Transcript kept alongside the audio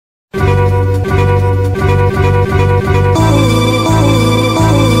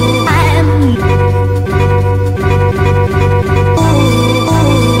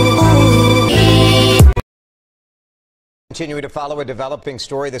Continuing to follow a developing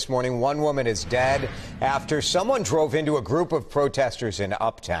story this morning. One woman is dead after someone drove into a group of protesters in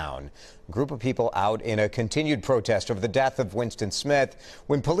Uptown. A group of people out in a continued protest over the death of Winston Smith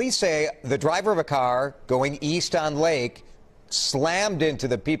when police say the driver of a car going east on Lake slammed into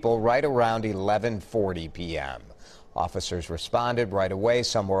the people right around 11:40 p.m. Officers responded right away.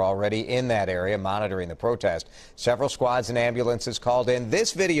 Some were already in that area monitoring the protest. Several squads and ambulances called in.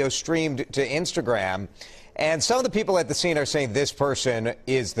 This video streamed to Instagram. And some of the people at the scene are saying this person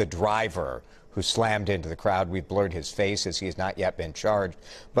is the driver who slammed into the crowd. We've blurred his face as he has not yet been charged.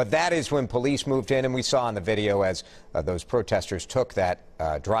 But that is when police moved in, and we saw in the video as those protesters took that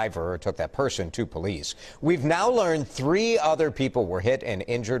driver, or took that person to police. We've now learned 3 other people were hit and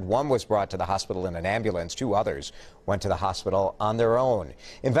injured. One was brought to the hospital in an ambulance. 2 others went to the hospital on their own.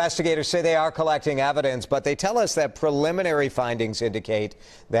 Investigators say they are collecting evidence, but they tell us that preliminary findings indicate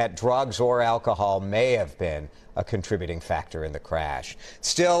that drugs or alcohol may have been a contributing factor in the crash.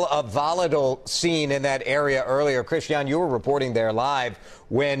 Still a volatile scene in that area earlier. Christian, you were reporting there live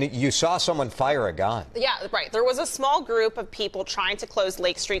when you saw someone fire a gun. Yeah, right. There was a small group of people trying to close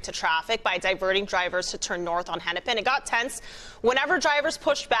Lake Street to traffic by diverting drivers to turn north on Hennepin. It got tense whenever drivers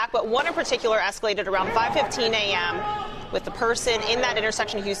pushed back, but one in particular escalated around 5:15 a.m. with the person in that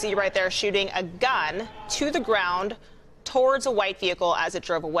intersection you see right there shooting a gun to the ground towards a white vehicle as it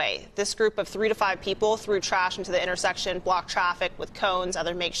drove away. This group of 3 to 5 people threw trash into the intersection, blocked traffic with cones,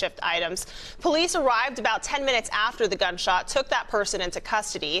 other makeshift items. Police arrived about 10 minutes after the gunshot, took that person into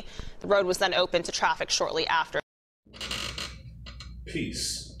custody. The road was then opened to traffic shortly after.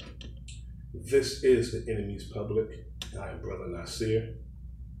 Peace. This is the enemy's public. I am Brother Nasir.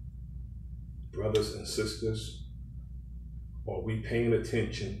 Brothers and sisters, are we paying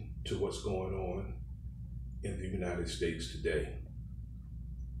attention to what's going on in the United States today?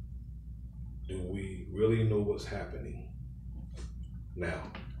 Do we really know what's happening?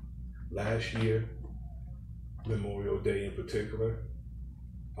 Now, last year, Memorial Day in particular,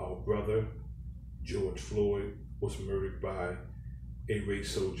 our brother George Floyd was murdered by a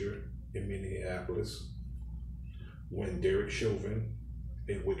race soldier in Minneapolis when Derek Chauvin,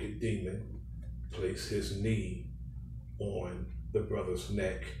 a wicked demon, placed his knee on the brother's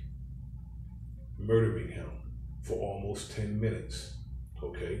neck, murdering him for almost 10 minutes,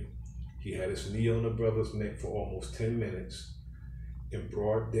 okay? He had his knee on the brother's neck for almost 10 minutes in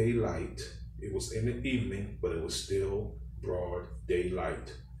broad daylight. It was in the evening, but it was still broad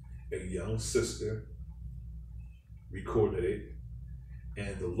daylight. A young sister recorded it,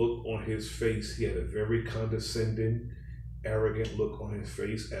 and the look on his face, he had a very condescending, arrogant look on his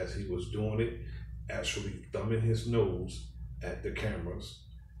face as he was doing it, actually thumbing his nose at the cameras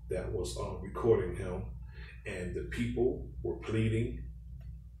that was recording him, and the people were pleading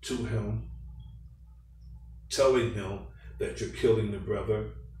to him, telling him that you're killing the brother.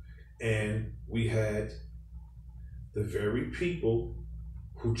 And we had the very people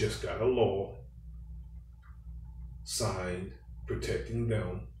who just got a law signed protecting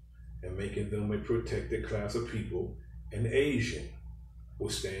them and making them a protected class of people. An Asian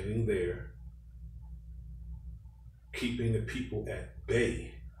was standing there keeping the people at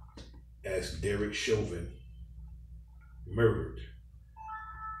bay as Derek Chauvin murdered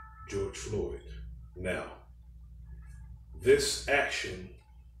George Floyd. Now, this action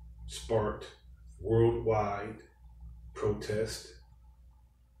sparked worldwide protest,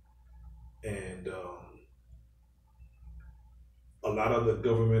 and a lot of the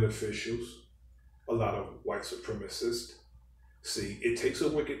government officials, a lot of white supremacists, see, it takes a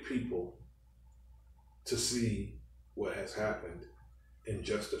wicked people to see what has happened and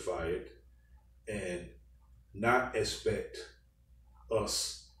justify it, and not expect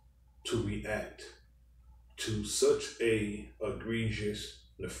us to react to such a egregious,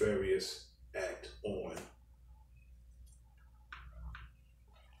 nefarious act on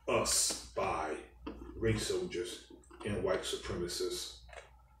us by race soldiers and white supremacist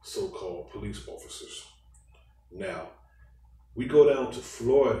so-called police officers. Now, we go down to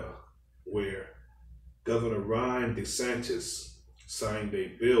Florida, where Governor Ron DeSantis signed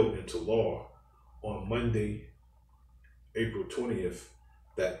a bill into law on Monday, April 20th,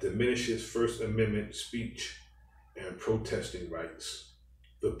 that diminishes First Amendment speech and protesting rights.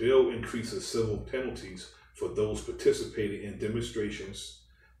 The bill increases civil penalties for those participating in demonstrations,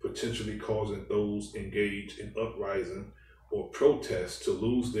 potentially causing those engaged in uprising or protests to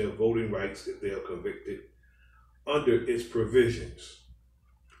lose their voting rights if they are convicted under its provisions.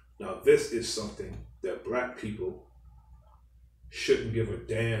 Now, this is something that Black people shouldn't give a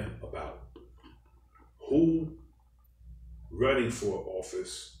damn about. Who running for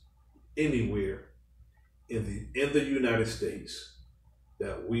office anywhere in the United States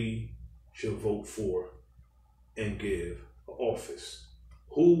that we should vote for and give office?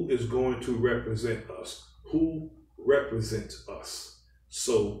 Who is going to represent us? Who represents us?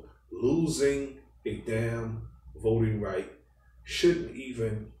 So losing a damn voting right shouldn't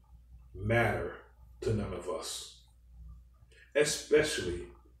even matter to none of us, especially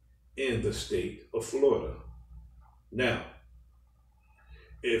in the state of Florida. Now,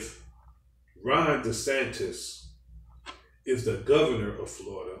 if Ron DeSantis is the governor of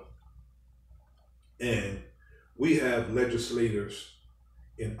Florida, and we have legislators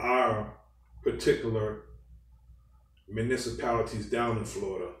in our particular municipalities down in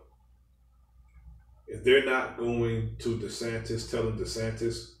Florida, if they're not going to DeSantis, telling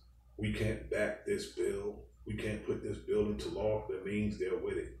DeSantis, we can't back this bill, we can't put this bill into law, that means they're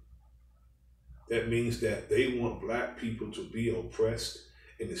with it. That means that they want black people to be oppressed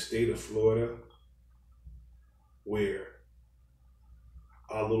in the state of Florida, where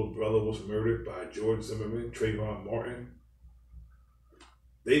our little brother was murdered by George Zimmerman, Trayvon Martin.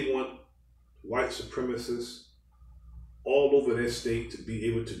 They want white supremacists all over their state to be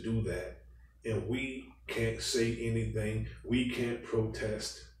able to do that. And we can't say anything. We can't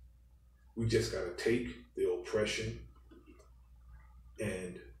protest. We just got to take the oppression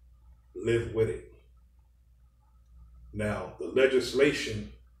and live with it. Now, the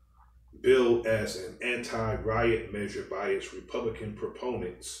legislation billed as an anti-riot measure by its Republican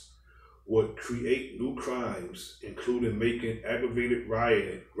proponents would create new crimes, including making aggravated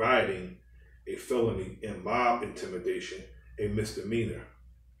rioting a felony and mob intimidation a misdemeanor.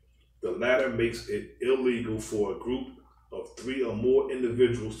 The latter makes it illegal for a group of 3 or more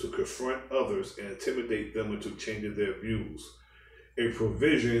individuals to confront others and intimidate them into changing their views, a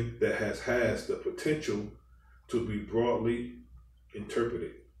provision that has the potential to be broadly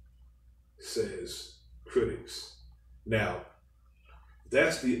interpreted, says critics. Now,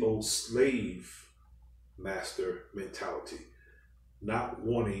 that's the old slave master mentality, not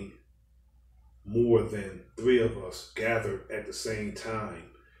wanting more than 3 of us gathered at the same time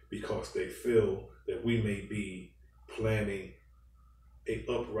because they feel that we may be planning an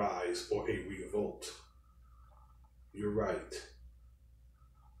uprise or a revolt. You're right.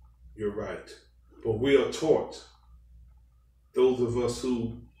 You're right. But we are taught, those of us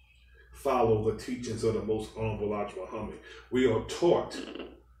who follow the teachings of the Most Honorable Elijah Muhammad, we are taught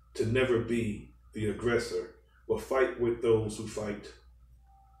to never be the aggressor, but fight with those who fight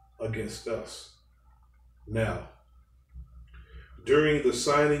against us. Now, during the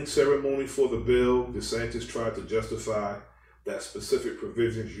signing ceremony for the bill, DeSantis tried to justify that specific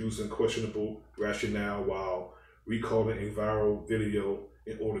provisions using questionable rationale while recalling a viral video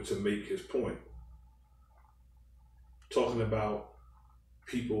in order to make his point. Talking about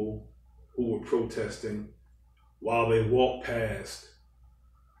people who were protesting while they walked past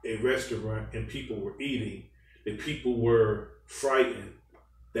a restaurant and people were eating, and people were frightened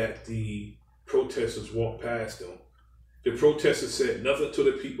that the protesters walked past them. The protesters said nothing to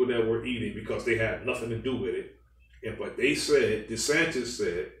the people that were eating because they had nothing to do with it. But they said, DeSantis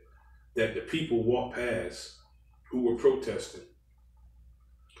said, that the people walked past who were protesting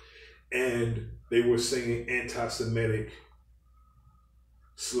and they were singing anti-Semitic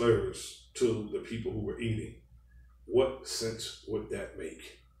slurs to the people who were eating. What sense would that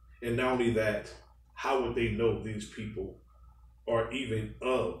make? And not only that, how would they know these people are even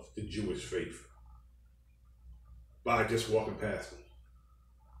of the Jewish faith? By just walking past them.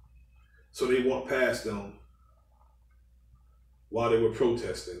 So they walked past them while they were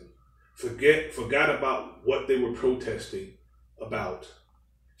protesting, forgot about what they were protesting about,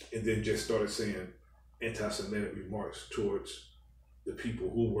 and then just started saying anti-Semitic remarks towards the people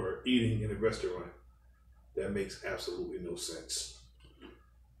who were eating in a restaurant. That makes absolutely no sense.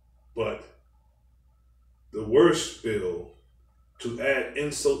 But the worst bill, to add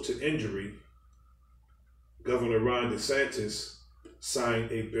insult to injury, Governor Ron DeSantis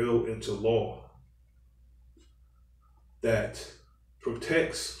signed a bill into law that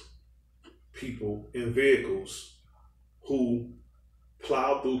protects people in vehicles who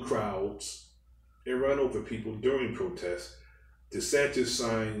plow through crowds and run over people during protests. DeSantis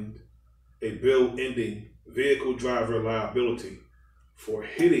signed a bill ending vehicle driver liability for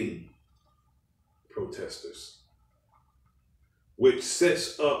hitting protesters, which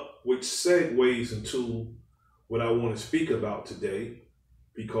segues into what I want to speak about today,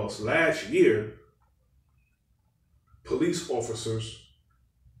 because last year, police officers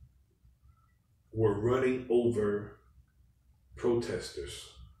were running over protesters.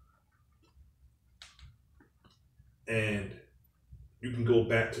 And you can go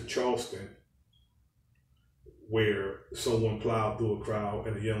back to Charleston where someone plowed through a crowd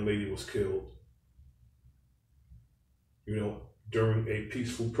and a young lady was killed. You know, during a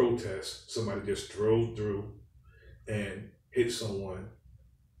peaceful protest, somebody just drove through and hit someone,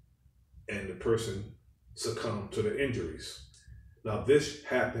 and the person succumbed to the injuries. Now, this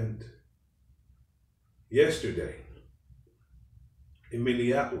happened yesterday in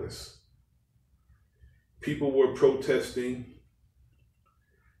Minneapolis. People were protesting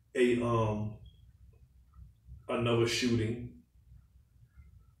another shooting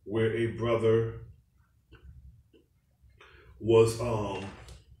where a brother was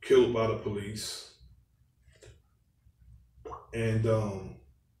killed by the police, and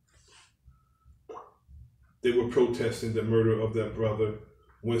they were protesting the murder of that brother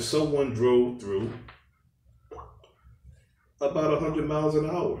when someone drove through about 100 miles an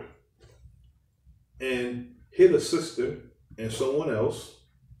hour and hit a sister and someone else.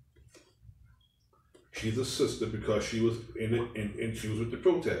 She's a sister because she was in it and she was with the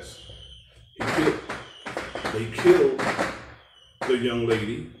protest. They killed the young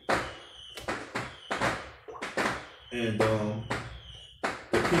lady, and the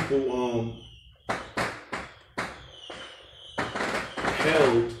people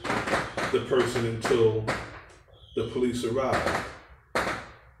held the person until the police arrived.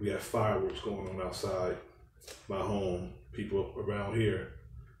 We had fireworks going on outside my home. People around here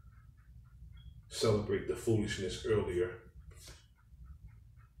celebrate the foolishness earlier,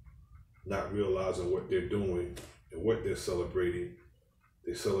 not realizing what they're doing and what they're celebrating.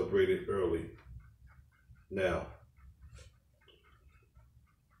 They celebrate it early. Now,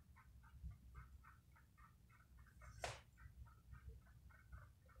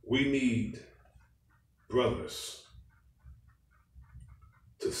 we need brothers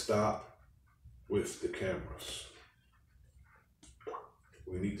to stop with the cameras.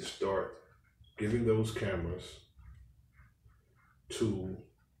 We need to start giving those cameras to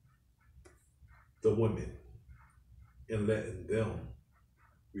the women and letting them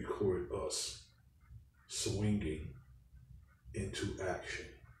record us swinging into action.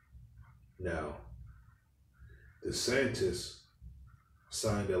 Now, DeSantis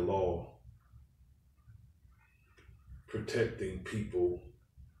signed a law protecting people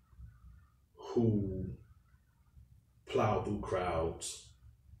who plow through crowds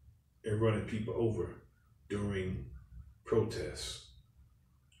and running people over during protests.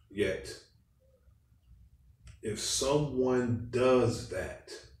 Yet, if someone does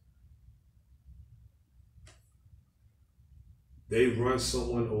that, they run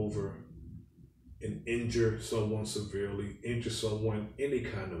someone over and injure someone severely, injure someone any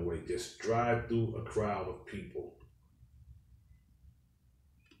kind of way, just drive through a crowd of people,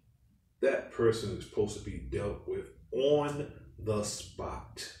 that person is supposed to be dealt with on the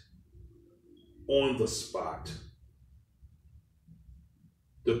spot. On the spot.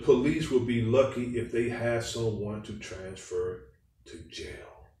 The police will be lucky if they have someone to transfer to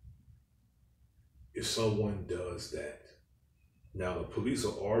jail, if someone does that. Now, the police are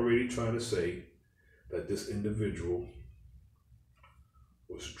already trying to say that this individual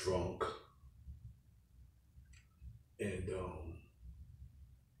was drunk and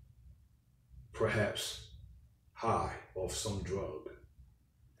perhaps high off some drug.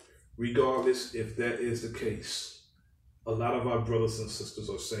 Regardless if that is the case, a lot of our brothers and sisters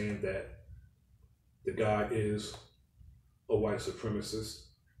are saying that the guy is a white supremacist.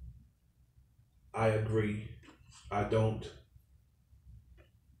 I agree. I don't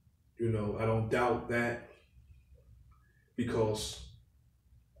doubt that, because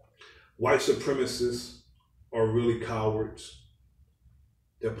white supremacists are really cowards.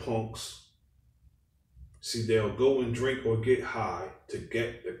 They're punks. See, they'll go and drink or get high to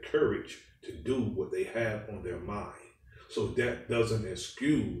get the courage to do what they have on their mind. So that doesn't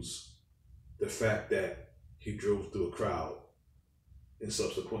excuse the fact that he drove through a crowd and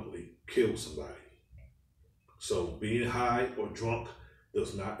subsequently killed somebody. So being high or drunk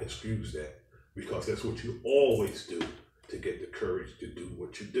does not excuse that, because that's what you always do to get the courage to do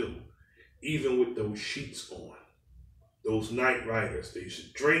what you do. Even with those sheets on, those night riders, they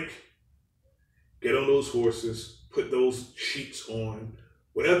should drink, get on those horses, put those sheets on,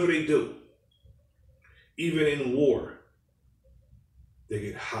 whatever they do. Even in war, they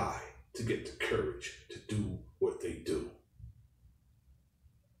get high to get the courage to do what they do.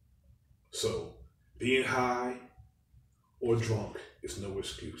 So being high or drunk is no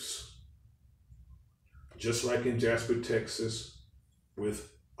excuse. Just like in Jasper, Texas,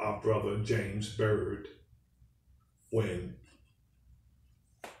 with our brother James Byrd, when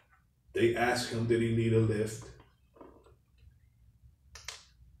they asked him, did he need a lift?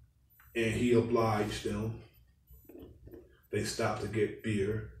 And he obliged them They stopped to get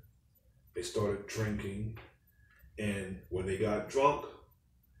beer. They started drinking. And when they got drunk,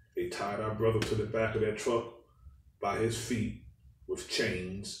 they tied our brother to the back of their truck by his feet with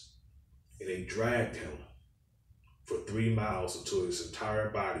chains, and they dragged him for 3 miles until his entire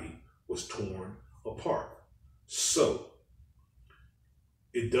body was torn apart. So,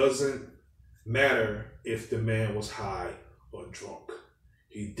 it doesn't matter if the man was high or drunk.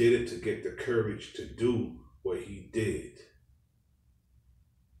 He did it to get the courage to do what he did.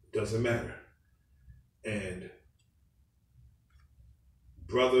 Doesn't matter. And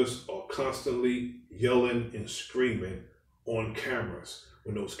brothers are constantly yelling and screaming on cameras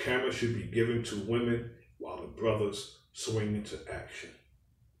when those cameras should be given to women while the brothers swing into action.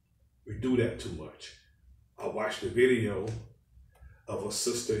 We do that too much. I watched a video of a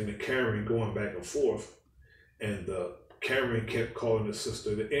sister and a Karen going back and forth, and the Karen kept calling the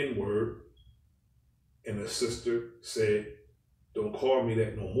sister the N-word, and the sister said, "Don't call me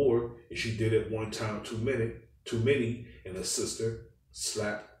that no more." And she did it one time too many, and the sister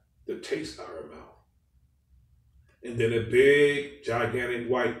slapped the taste out of her mouth. And then a big, gigantic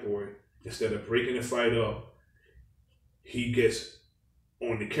white boy, instead of breaking the fight up, he gets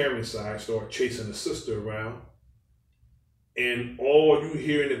on the Karen side, start chasing the sister around. And all you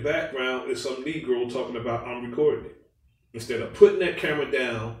hear in the background is some Negro talking about, "I'm recording it." Instead of putting that camera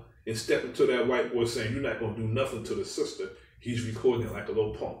down and stepping to that white boy saying, "You're not going to do nothing to the sister," he's recording it like a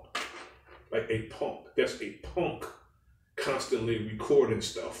little punk. Like a punk. That's a punk constantly recording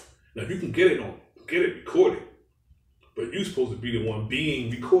stuff. Now you can get it recorded, but you're supposed to be the one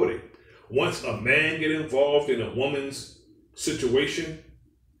being recorded. Once a man get involved in a woman's situation,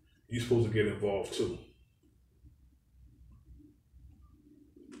 you're supposed to get involved too.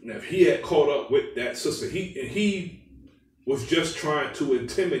 Now, if he had caught up with that sister, he was just trying to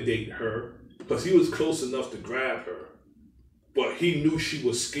intimidate her because he was close enough to grab her. But he knew she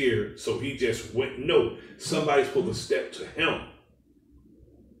was scared, so he just went, no, somebody's supposed to step to him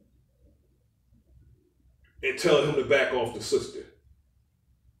and tell him to back off the sister.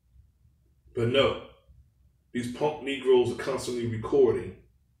 But no, these punk Negroes are constantly recording,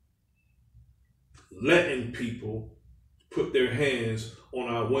 letting people put their hands on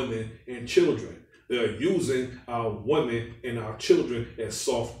our women and children. They're using our women and our children as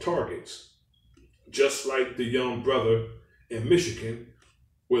soft targets. Just like the young brother in Michigan,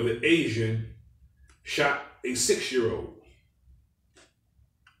 where the Asian shot a 6-year-old.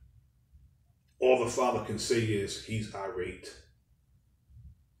 All the father can say is he's irate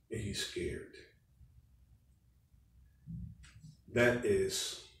and he's scared. That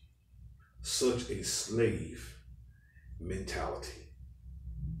is such a slave mentality.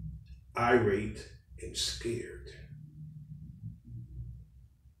 Irate and scared.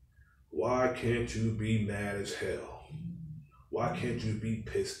 Why can't you be mad as hell? Why can't you be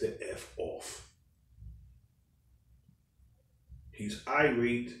pissed the F off? He's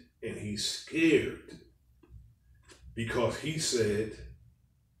irate and he's scared because he said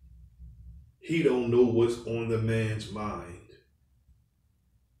he don't know what's on the man's mind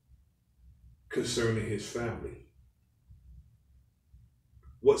concerning his family.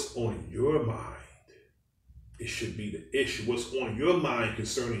 What's on your mind? It should be the issue. What's on your mind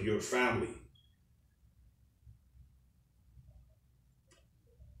concerning your family?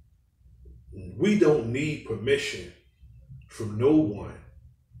 We don't need permission from no one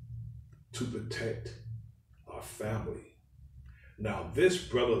to protect our family. Now, this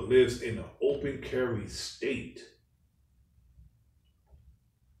brother lives in an open carry state,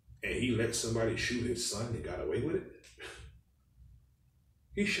 and he let somebody shoot his son and got away with it.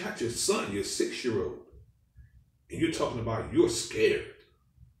 He shot your son, your 6-year-old, and you're talking about you're scared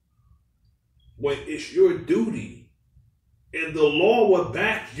when it's your duty, and the law will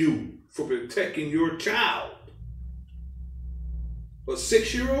back you for protecting your child. A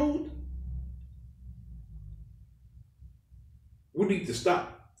 6-year-old? We need to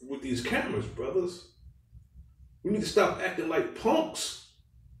stop with these cameras, brothers. We need to stop acting like punks.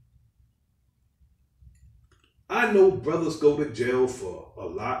 I know brothers go to jail for a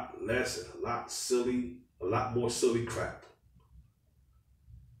lot less and a lot more silly crap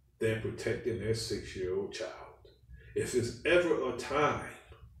than protecting their 6-year-old child. If there's ever a time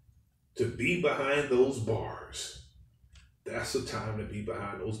to be behind those bars, that's the time to be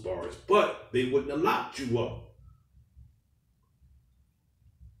behind those bars. But they wouldn't have locked you up.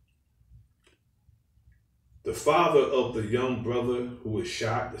 The father of the young brother who was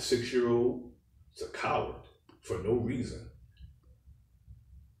shot, the 6-year-old, is a coward for no reason.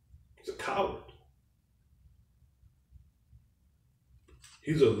 He's a coward.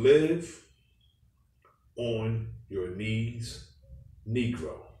 He's a live on your knees,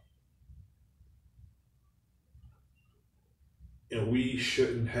 Negro. And we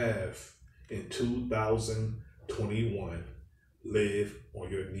shouldn't have, in 2021, live on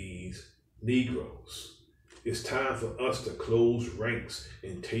your knees, Negroes. It's time for us to close ranks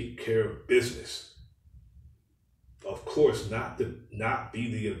and take care of business. Of course, not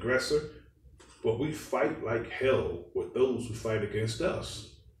be the aggressor, but we fight like hell with those who fight against us.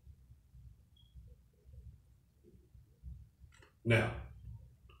 Now,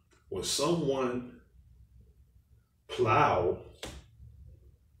 when someone plow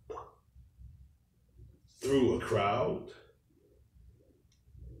through a crowd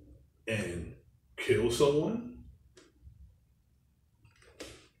and kill someone,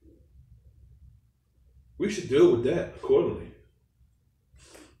 we should deal with that accordingly.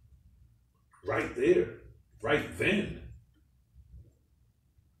 Right there, right then.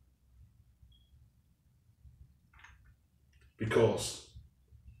 Because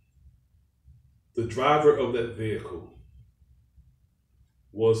the driver of that vehicle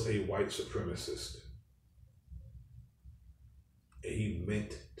was a white supremacist. And he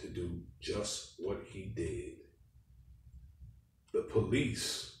meant to do just what he did. The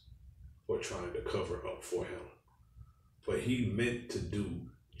police were trying to cover up for him. But he meant to do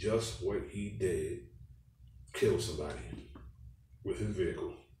just what he did. Kill somebody with his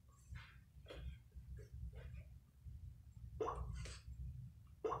vehicle.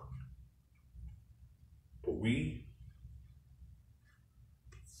 But we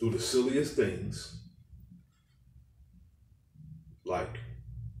do the silliest things, like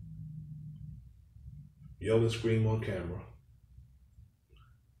yell and scream on camera,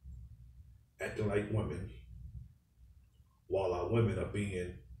 acting like women, while our women are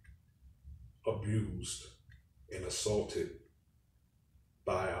being abused and assaulted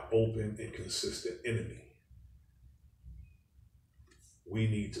by our open and consistent enemy. We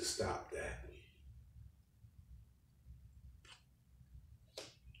need to stop that.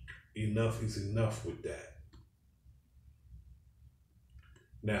 Enough is enough with that.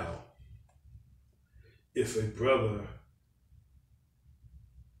 Now, if a brother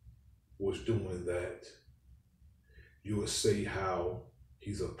was doing that, you would say how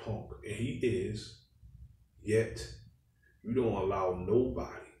he's a punk, and he is, yet you don't allow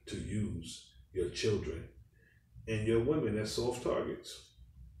nobody to use your children and your women as soft targets.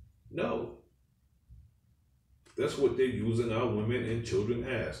 No. That's what they're using our women and children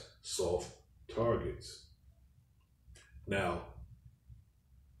as, soft targets. Now,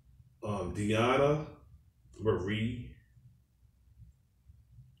 Deanna Marie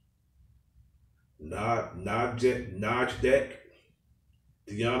Najdek,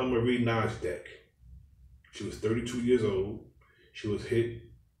 Deanna Marie Najdek. She was 32 years old. She was hit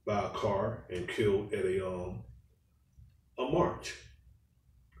by a car and killed at a march.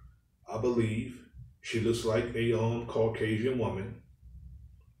 I believe she looks like a Caucasian woman,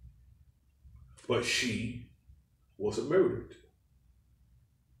 but she was murdered.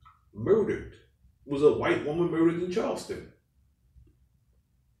 Murdered. It was a white woman murdered in Charleston.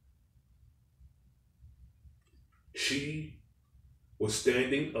 She was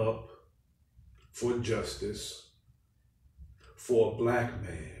standing up for justice for a black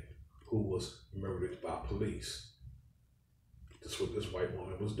man who was murdered by police. That's what this white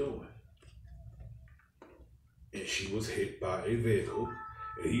woman was doing. And she was hit by a vehicle,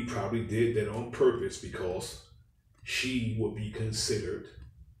 and he probably did that on purpose because she would be considered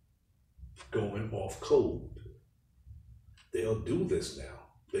going off code. They'll do this now.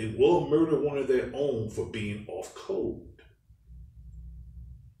 They will murder one of their own for being off code.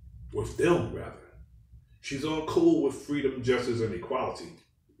 With them, rather. She's on code with freedom, justice, and equality.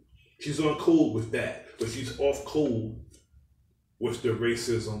 She's on code with that, but she's off code with the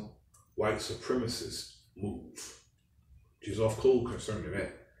racism, white supremacist move. She's off code concerning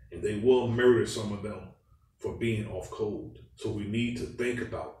that. And they will murder some of them for being off code. So we need to think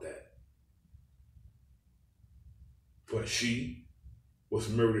about that. But she was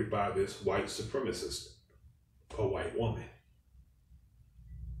murdered by this white supremacist, a white woman,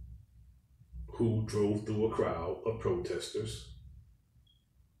 who drove through a crowd of protesters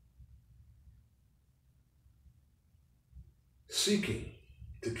seeking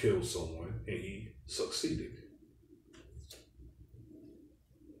to kill someone, and he succeeded.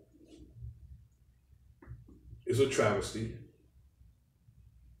 It's a travesty,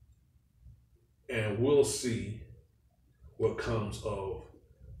 and we'll see what comes of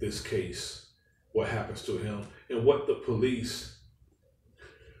this case, what happens to him, and what the police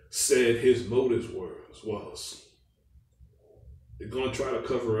said his motives was. They're going to try to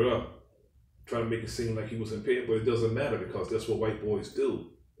cover it up. trying to make it seem like he was impaired, but it doesn't matter because that's what white boys do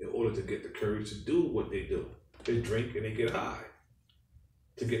in order to get the courage to do what they do. They drink and they get high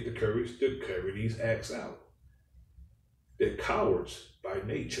to get the courage to carry these acts out. They're cowards by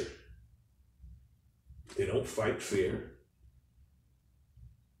nature. They don't fight fair.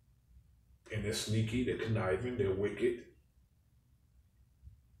 And they're sneaky, they're conniving, they're wicked.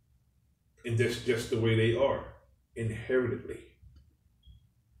 And that's just the way they are, inherently.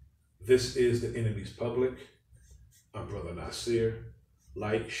 This is the enemy's public. I'm Brother Nasir.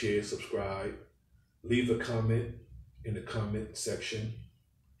 Like, share, subscribe. Leave a comment in the comment section.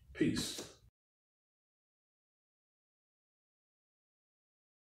 Peace.